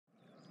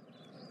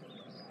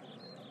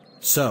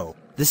So,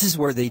 this is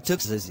where they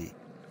took Zizzy.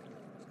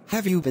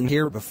 Have you been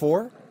here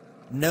before?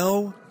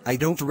 No, I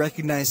don't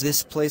recognize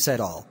this place at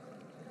all.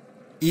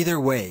 Either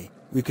way,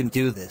 we can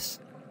do this.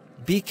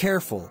 Be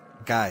careful,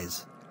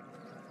 guys.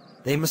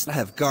 They must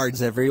have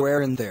guards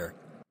everywhere in there.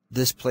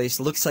 This place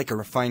looks like a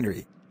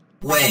refinery.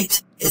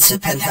 Wait, it's a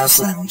penthouse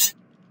lounge.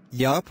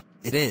 Yup,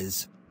 it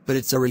is, but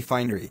it's a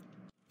refinery.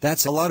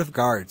 That's a lot of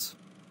guards.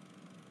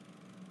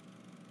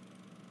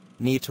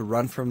 Need to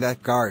run from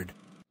that guard.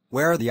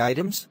 Where are the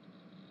items?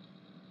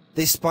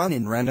 They spawn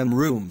in random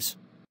rooms.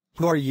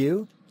 Who are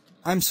you?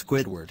 I'm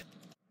Squidward.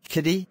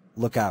 Kitty,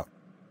 look out.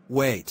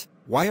 Wait,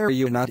 why are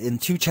you not in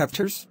 2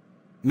 chapters?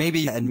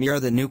 Maybe you and me are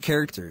the new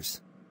characters.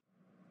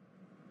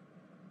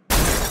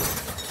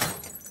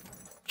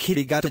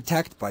 Kitty got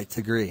attacked by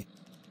Tigray.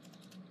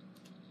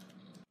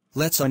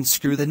 Let's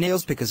unscrew the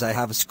nails because I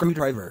have a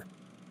screwdriver.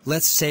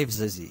 Let's save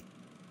Zizzy.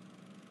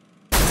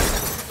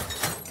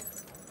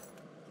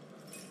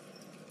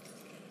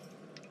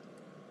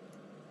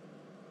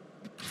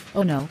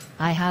 Oh no,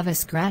 I have a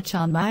scratch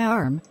on my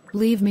arm.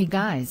 Leave me,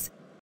 guys.